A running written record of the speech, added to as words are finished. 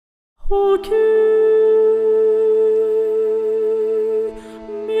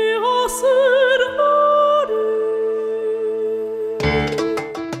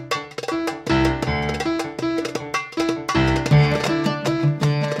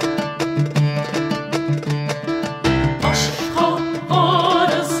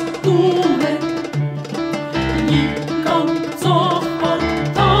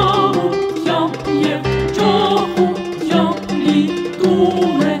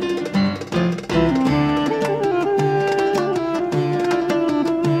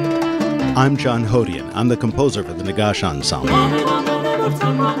I'm John Hodian. I'm the composer for the Naghash Ensemble.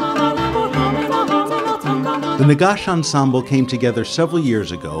 The Naghash Ensemble came together several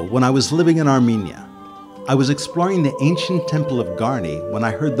years ago when I was living in Armenia. I was exploring the ancient temple of Garni when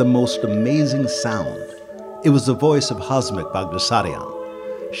I heard the most amazing sound. It was the voice of Hazmik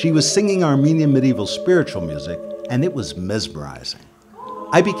Bagdasaryan. She was singing Armenian medieval spiritual music, and it was mesmerizing.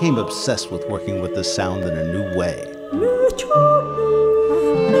 I became obsessed with working with this sound in a new way.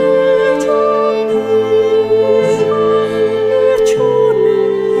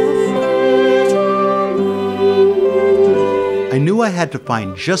 I knew I had to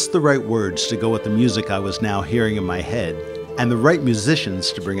find just the right words to go with the music I was now hearing in my head, and the right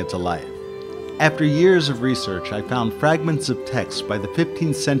musicians to bring it to life. After years of research, I found fragments of text by the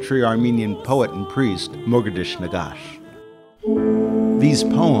 15th century Armenian poet and priest, Mkrtich Naghash. These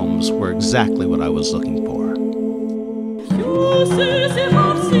poems were exactly what I was looking for.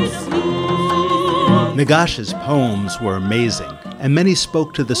 Naghash's poems were amazing, and many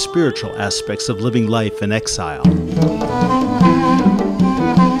spoke to the spiritual aspects of living life in exile.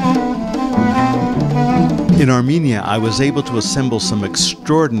 In Armenia, I was able to assemble some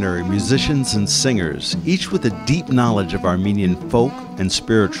extraordinary musicians and singers, each with a deep knowledge of Armenian folk and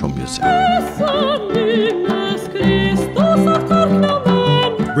spiritual music.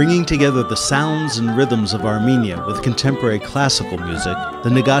 Bringing together the sounds and rhythms of Armenia with contemporary classical music,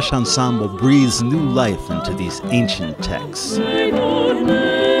 the Naghash Ensemble breathes new life into these ancient texts.